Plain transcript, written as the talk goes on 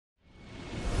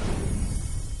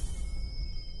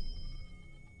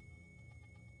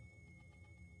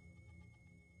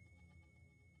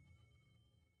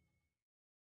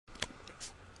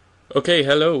Okay,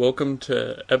 hello, welcome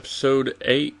to episode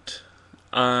 8.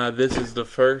 This is the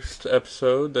first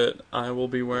episode that I will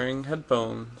be wearing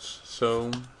headphones,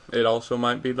 so it also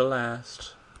might be the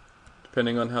last,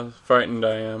 depending on how frightened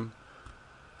I am.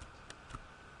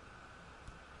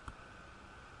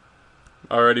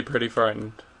 Already pretty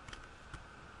frightened.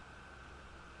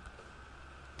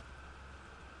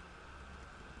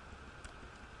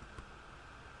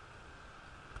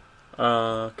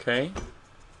 Okay.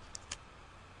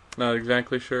 Not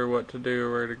exactly sure what to do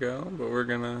or where to go, but we're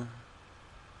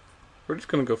just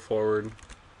gonna go forward.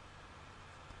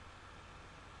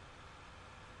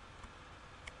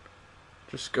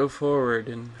 Just go forward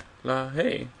and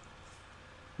hey,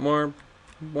 more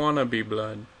wannabe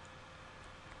blood.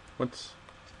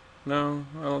 No,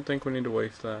 I don't think we need to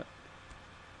waste that.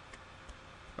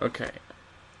 Okay.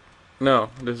 No,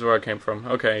 this is where I came from.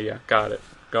 Okay, yeah, got it.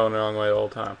 Going the wrong way the whole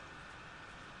time.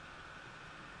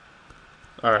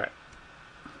 Alright.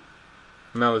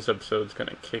 Now this episode's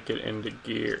gonna kick it into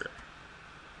gear.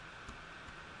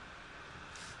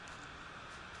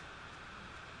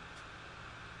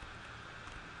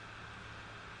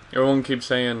 Everyone keeps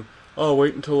saying, oh,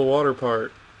 wait until the water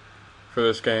part for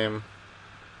this game.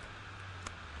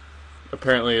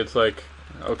 Apparently it's like,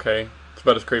 okay, it's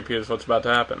about as creepy as what's about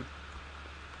to happen.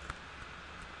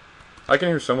 I can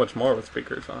hear so much more with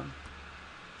speakers on.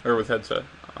 Or with headset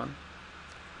on.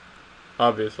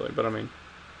 Obviously, but I mean.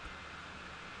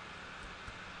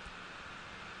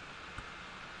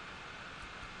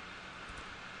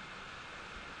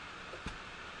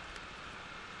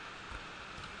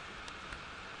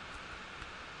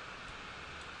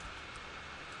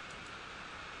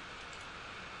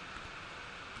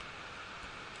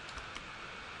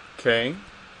 Okay.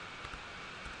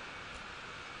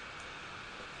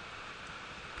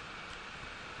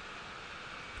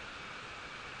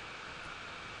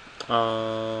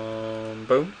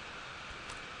 Boom.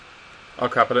 Oh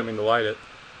crap, I didn't mean to light it.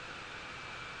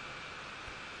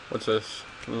 What's this?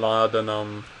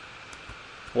 Laudanum.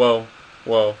 Whoa.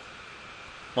 Whoa.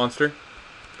 Monster?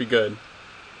 Be good.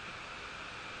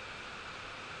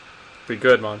 Be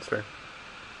good, monster.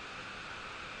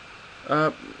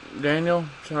 Daniel?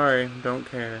 Sorry, don't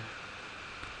care.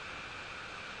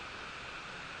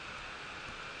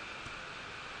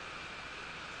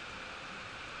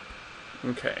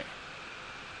 Okay.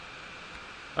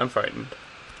 I'm frightened.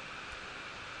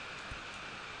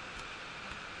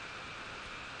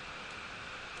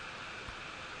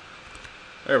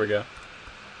 There we go.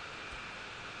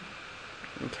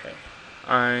 Okay.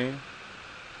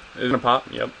 Is it gonna pop?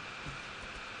 Yep.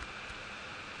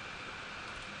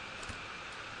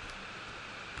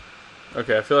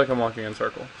 Okay, I feel like I'm walking in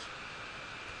circles.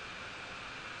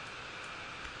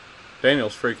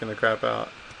 Daniel's freaking the crap out.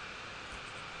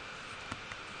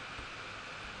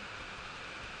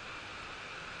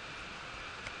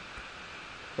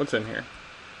 What's in here?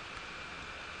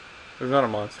 There's not a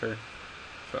monster,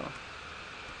 so.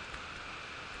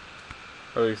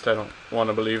 Or at least I don't want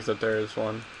to believe that there is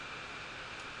one.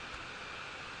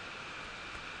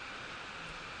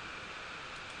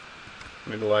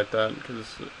 I need to light that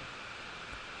because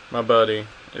my buddy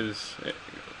is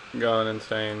going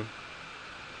insane.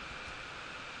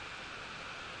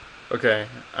 Okay,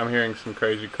 I'm hearing some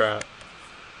crazy crap.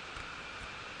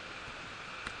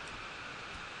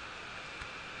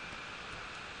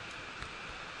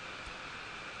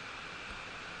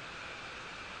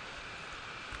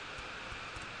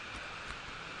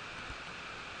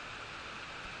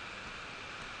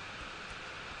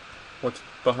 What's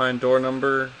behind door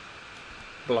number?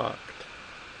 Blocked.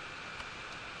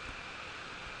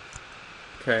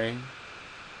 Okay.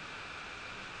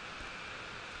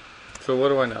 So what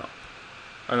do I know?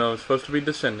 I know it's supposed to be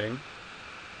descending.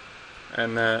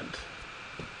 And that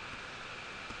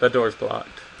door's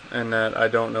blocked. And that I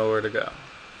don't know where to go.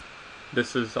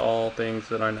 This is all things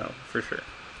that I know, for sure.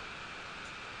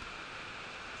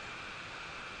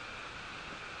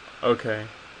 Okay.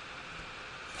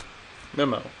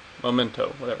 Memento,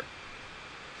 whatever.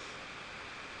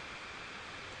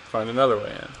 Find another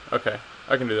way in. Okay,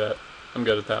 I can do that. I'm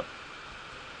good at that.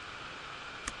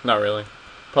 Not really.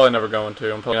 Probably never going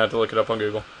to. I'm probably going to have to look it up on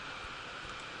Google.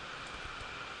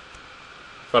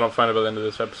 If I don't find it by the end of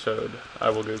this episode, I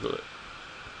will Google it.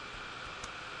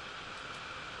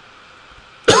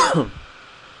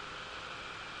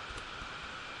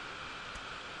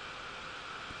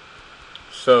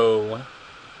 So,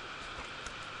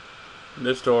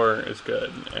 this door is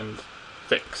good and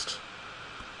fixed.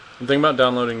 I'm thinking about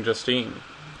downloading Justine.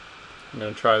 I'm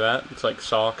gonna try that. It's like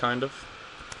Saw, kind of.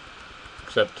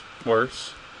 Except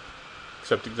worse.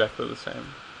 Except exactly the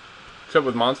same. Except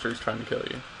with monsters trying to kill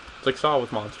you. It's like Saw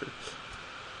with monsters.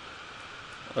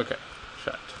 Okay,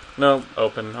 shut. No,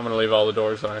 open. I'm gonna leave all the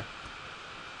doors that I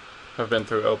have been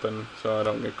through open so I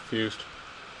don't get confused.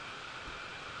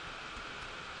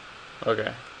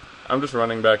 Okay. I'm just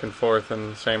running back and forth in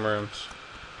the same rooms.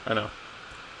 I know.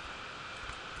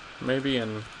 Maybe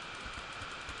in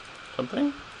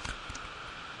something?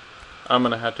 I'm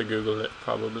gonna have to Google it,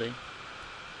 probably.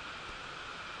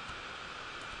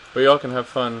 But y'all can have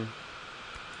fun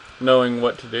knowing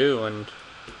what to do and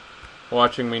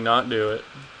watching me not do it.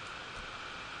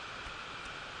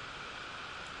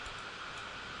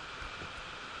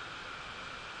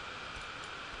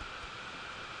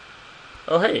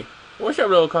 Oh hey, what's up,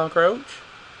 little cockroach?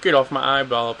 Get off my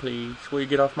eyeball, please. Will you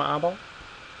get off my eyeball?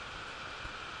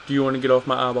 Do you want to get off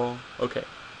my eyeball? Okay.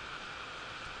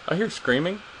 I hear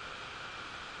screaming.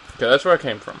 Okay, that's where I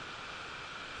came from.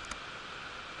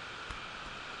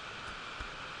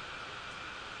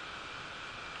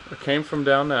 I came from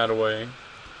down that way.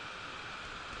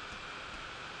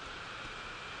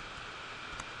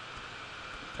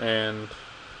 And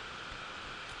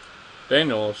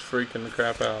Daniel is freaking the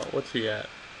crap out. What's he at?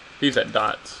 He's at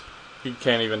dots. He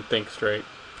can't even think straight.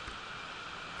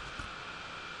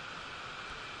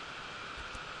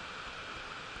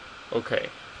 Okay,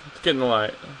 let's get in the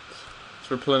light.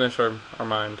 Let's replenish our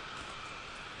mind.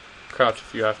 Crouch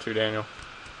if you have to, Daniel.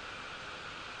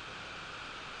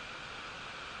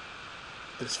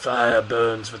 This fire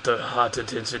burns with the hot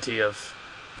intensity of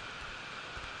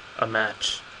a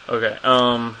match. Okay,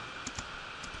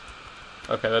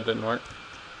 okay, that didn't work.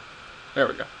 There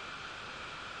we go.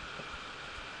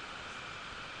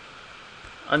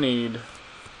 I need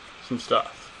some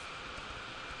stuff.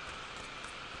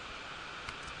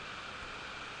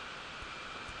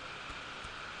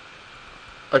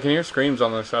 I can hear screams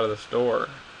on the other side of this door,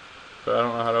 but I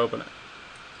don't know how to open it.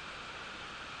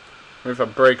 Maybe if I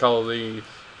break all of these.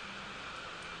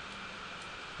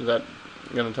 Is that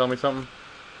gonna tell me something?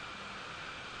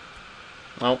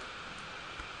 Nope.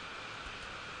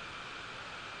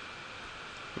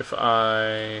 If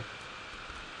I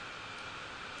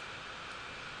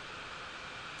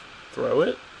throw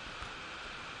it?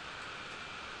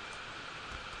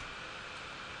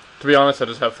 To be honest, I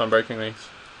just have fun breaking these.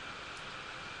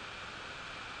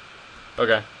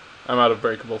 Okay, I'm out of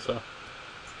breakable, so.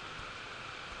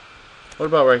 What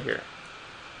about right here?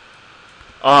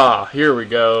 Ah, here we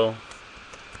go.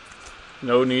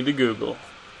 No need to Google.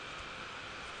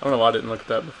 I don't know why I didn't look at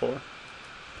that before.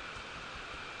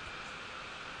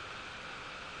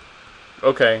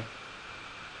 Okay.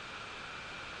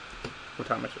 What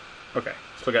time is it? Okay,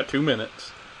 still got 2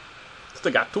 minutes.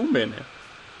 Still got 2 minutes.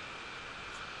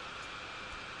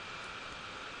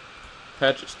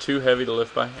 Hatch is too heavy to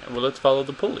lift by hand. Well, let's follow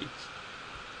the pulleys.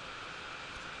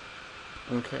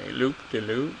 Okay,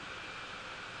 loop-de-loop.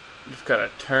 You've got to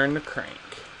turn the crank.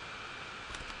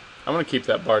 I'm going to keep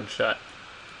that barred shut.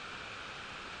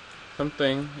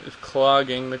 Something is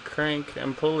clogging the crank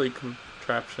and pulley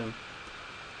contraption.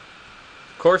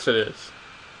 Of course it is.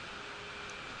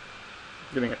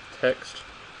 I'm getting a text.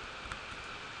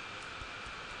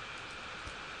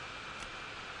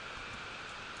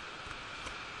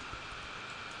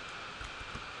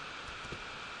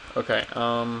 Okay,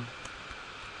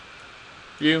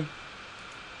 you.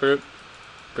 Boop.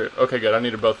 Boop. Okay, good. I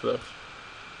needed both of those.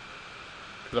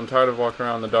 Because I'm tired of walking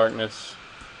around in the darkness,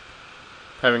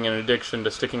 having an addiction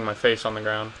to sticking my face on the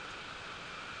ground.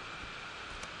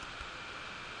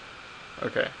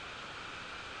 Okay.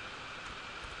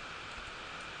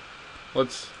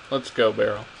 Let's go,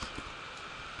 barrels.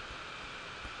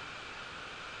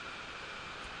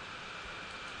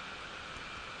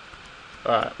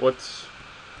 Alright, what's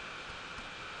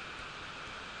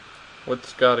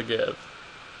gotta give?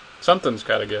 Something's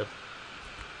gotta give.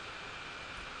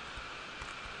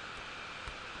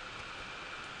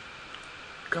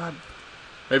 God.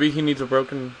 Maybe he needs a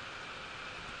broken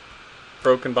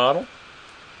bottle?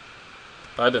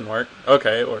 That didn't work.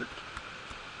 Okay, it worked.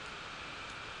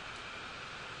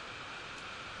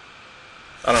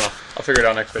 I don't know. I'll figure it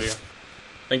out next video.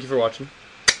 Thank you for watching.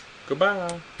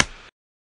 Goodbye.